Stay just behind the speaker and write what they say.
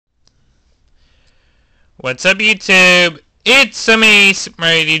What's up, YouTube? It's me, Super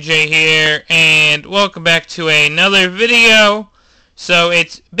Mario DJ here, and welcome back to another video. So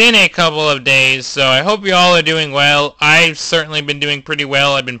it's been a couple of days, so I hope you all are doing well. I've certainly been doing pretty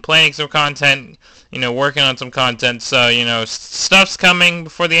well. I've been planning some content, working on some content, so, stuff's coming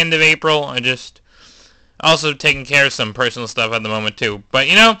before the end of April. I just also taking care of some personal stuff at the moment, too. But,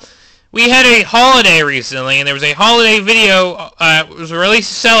 we had a holiday recently, and there was a holiday video it was released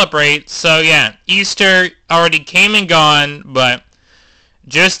to celebrate. So yeah, Easter already came and gone, but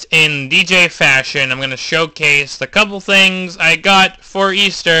just in DJ fashion, I'm going to showcase the couple things I got for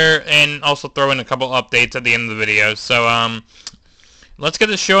Easter and also throw in a couple updates at the end of the video. So let's get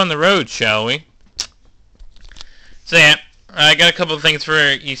the show on the road, shall we? So yeah, I got a couple of things for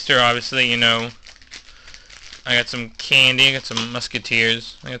Easter, obviously, I got some candy, I got some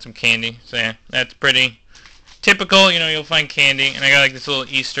Musketeers, I got some candy, so yeah, that's pretty typical, you'll find candy, and I got like this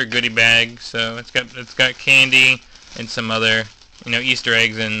little Easter goodie bag, so it's got candy and some other, Easter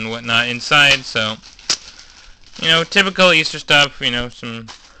eggs and whatnot inside, so, typical Easter stuff, some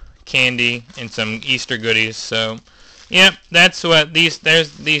candy and some Easter goodies, so, yep, that's what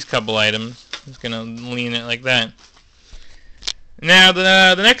there's these couple items. I'm just gonna lean it like that. Now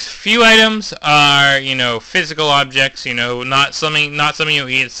the next few items are physical objects, not something you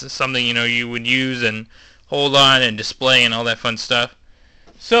eat. It's something you would use and hold on and display and all that fun stuff.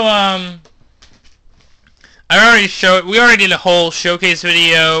 So we already did a whole showcase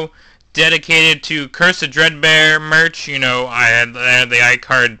video dedicated to Curse of Dreadbear merch. I had the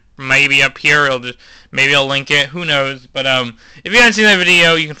iCard maybe up here. Maybe I'll link it. Who knows? But if you haven't seen that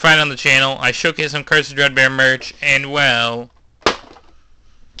video, you can find it on the channel. I showcased some Curse of Dreadbear merch, and well,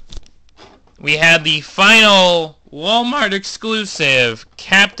 we had the final Walmart exclusive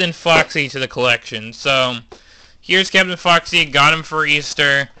Captain Foxy to the collection. So here's Captain Foxy. Got him for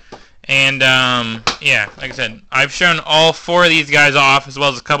Easter. And yeah, like I said, I've shown all four of these guys off as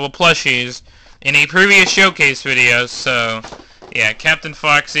well as a couple plushies in a previous showcase video. So yeah, Captain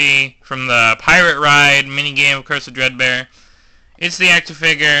Foxy from the Pirate Ride minigame of Curse of Dreadbear. It's the action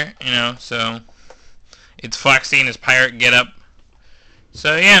figure, so it's Foxy in his pirate getup.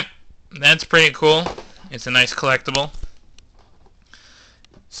 So yeah, that's pretty cool. It's a nice collectible.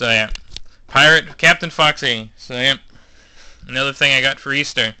 So yeah, Captain Foxy. So yeah, another thing I got for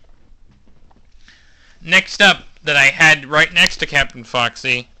Easter. Next up, that I had right next to Captain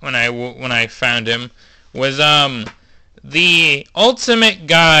Foxy when I found him, was the Ultimate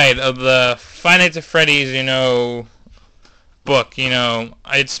Guide of the Five Nights at Freddy's book.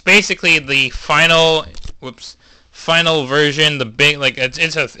 It's basically the final version, the big, like,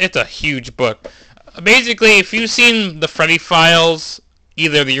 it's a huge book. Basically, if you've seen the Freddy Files,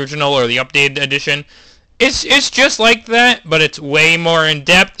 either the original or the updated edition, it's just like that, but it's way more in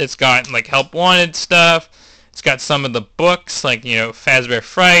depth. It's got like Help Wanted stuff. It's got some of the books, like Fazbear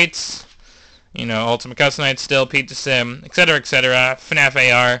Frights, Ultimate Custom Night, Still, Pizza Sim, etc.,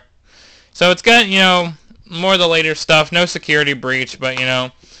 FNAF AR. So it's got more of the later stuff. No Security Breach, but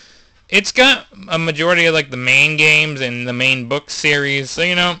it's got a majority of like the main games and the main book series,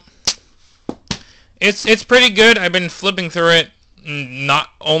 so it's pretty good. I've been flipping through it, not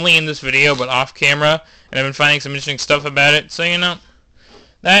only in this video but off camera, and I've been finding some interesting stuff about it. So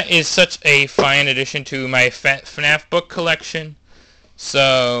that is such a fine addition to my FNAF book collection.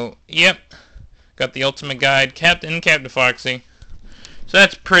 So yep, got the Ultimate Guide, Captain Foxy. So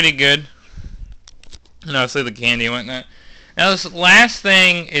that's pretty good. And obviously the candy and whatnot. Now this last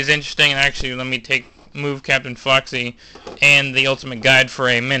thing is interesting, and actually let me move Captain Foxy and the Ultimate Guide for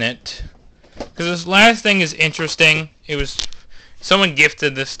a minute, because this last thing is interesting. Someone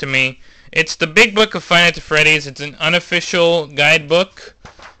gifted this to me. It's the Big Book of Five Nights at Freddy's. It's an unofficial guidebook,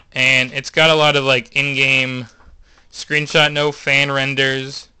 and it's got a lot of like in-game screenshot, no fan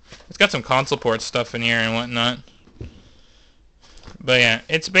renders. It's got some console port stuff in here and whatnot. But yeah,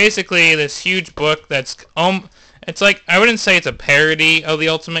 it's basically this huge book that's it's like, I wouldn't say it's a parody of the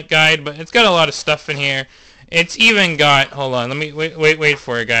Ultimate Guide, but it's got a lot of stuff in here. It's even got, hold on, let me, wait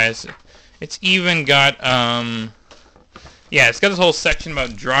for it, guys. It's even got, yeah, it's got this whole section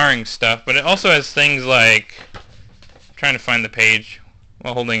about drawing stuff, but it also has things like, I'm trying to find the page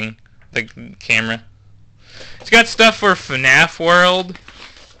while holding the camera. It's got stuff for FNAF World,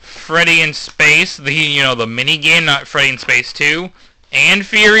 Freddy in Space, the mini game, not Freddy in Space 2, and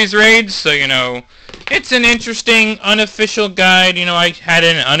Fury's Rage, so, it's an interesting unofficial guide. I had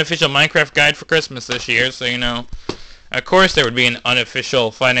an unofficial Minecraft guide for Christmas this year, so, of course there would be an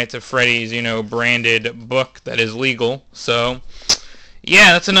unofficial Five Nights at Freddy's, branded book that is legal. So,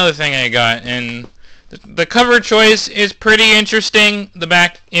 yeah, that's another thing I got, and The cover choice is pretty interesting. The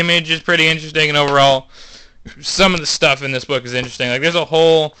back image is pretty interesting, and overall, some of the stuff in this book is interesting. Like there's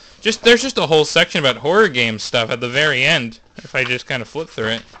just a whole section about horror game stuff at the very end. If I just kind of flip through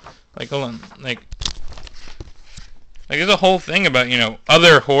it, like hold on, like there's a whole thing about, you know,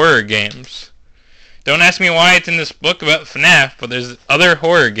 other horror games. Don't ask me why it's in this book about FNAF, but there's other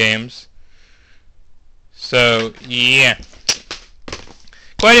horror games. So yeah,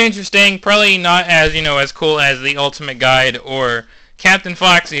 quite interesting. Probably not as, you know, as cool as the Ultimate Guide or Captain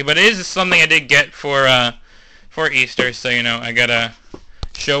Foxy, but it is something I did get for Easter. So, you know, I gotta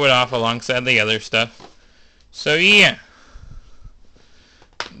show it off alongside the other stuff. So yeah,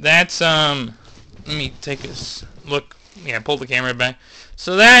 that's let me take this look. Yeah, pull the camera back.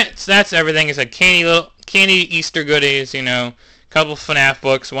 So that's everything. It's like candy Easter goodies, you know, a couple FNAF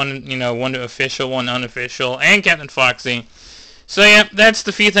books, one, you know, one official, one unofficial, and Captain Foxy. So yeah, that's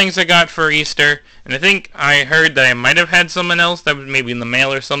the few things I got for Easter. And I think I heard that I might have had someone else that was maybe in the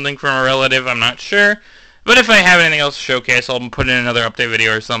mail or something from a relative. I'm not sure. But if I have anything else to showcase, I'll put in another update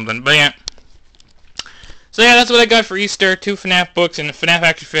video or something. But yeah. So yeah, that's what I got for Easter. 2 FNAF books and a FNAF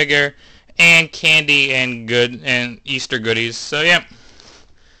action figure, and candy and Easter goodies. So yeah.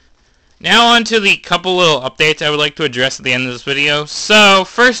 Now on to the couple little updates I would like to address at the end of this video. So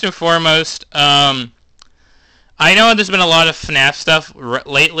first and foremost, I know there's been a lot of FNAF stuff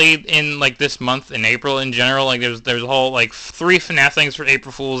lately in like this month in April in general. Like there's a whole like 3 FNAF things for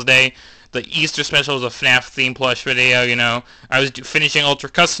April Fool's Day. The Easter special was a FNAF theme plush video, you know. I was finishing Ultra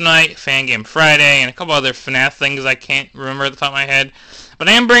Custom Night, Fangame Friday, and a couple other FNAF things I can't remember at the top of my head. But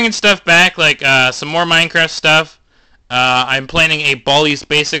I am bringing stuff back, like some more Minecraft stuff. I'm planning a Baldi's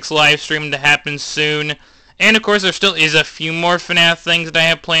Basics live stream to happen soon. And of course there still is a few more FNAF things that I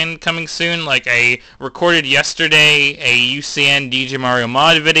have planned coming soon. Like I recorded yesterday a UCN DJ Mario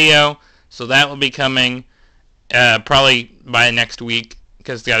mod video. So that will be coming probably by next week,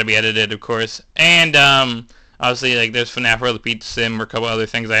 because it's got to be edited, of course. And obviously, like there's FNAF World of Pizza Sim or a couple other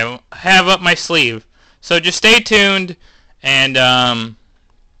things I have up my sleeve. So just stay tuned, and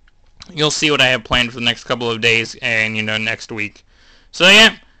you'll see what I have planned for the next couple of days and, you know, next week. So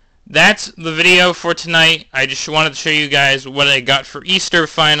yeah, that's the video for tonight. I just wanted to show you guys what I got for Easter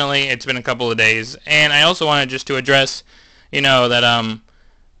finally. It's been a couple of days. And I also wanted just to address, you know, that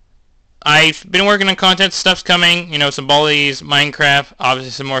I've been working on content. Stuff's coming, you know, some Baldi's, Minecraft,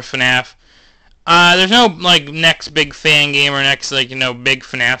 obviously some more FNAF. There's no, like, next big fan game or next, like, you know, big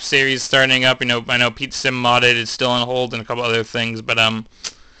FNAF series starting up. You know, I know Pizza Sim Modded is still on hold and a couple other things, but,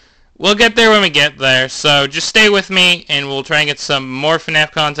 we'll get there when we get there. So just stay with me, and we'll try and get some more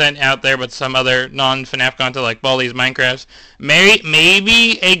FNAF content out there, but some other non-FNAF content like Baldi's, Minecraft.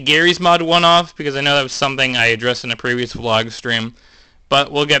 Maybe a Gary's Mod one-off, because I know that was something I addressed in a previous vlog stream.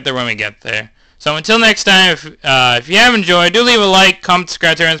 But we'll get there when we get there. So until next time, if you have enjoyed, do leave a like, comment,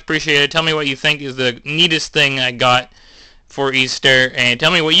 subscribe, it's appreciated. Tell me what you think is the neatest thing I got for Easter, and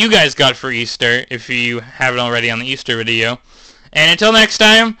tell me what you guys got for Easter if you haven't already on the Easter video. And until next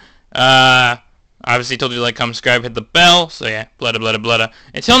time, obviously told you to like, comment, subscribe, hit the bell. So yeah, blutta.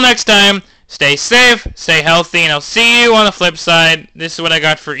 Until next time, stay safe, stay healthy, and I'll see you on the flip side. This is what I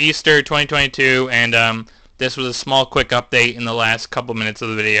got for Easter 2022, and this was a small quick update in the last couple minutes of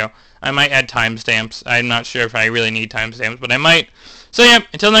the video. I might add timestamps. I'm not sure if I really need timestamps, but I might. So yeah,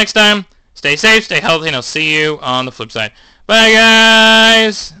 until next time, stay safe, stay healthy, and I'll see you on the flip side. Bye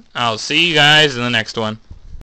guys! I'll see you guys in the next one.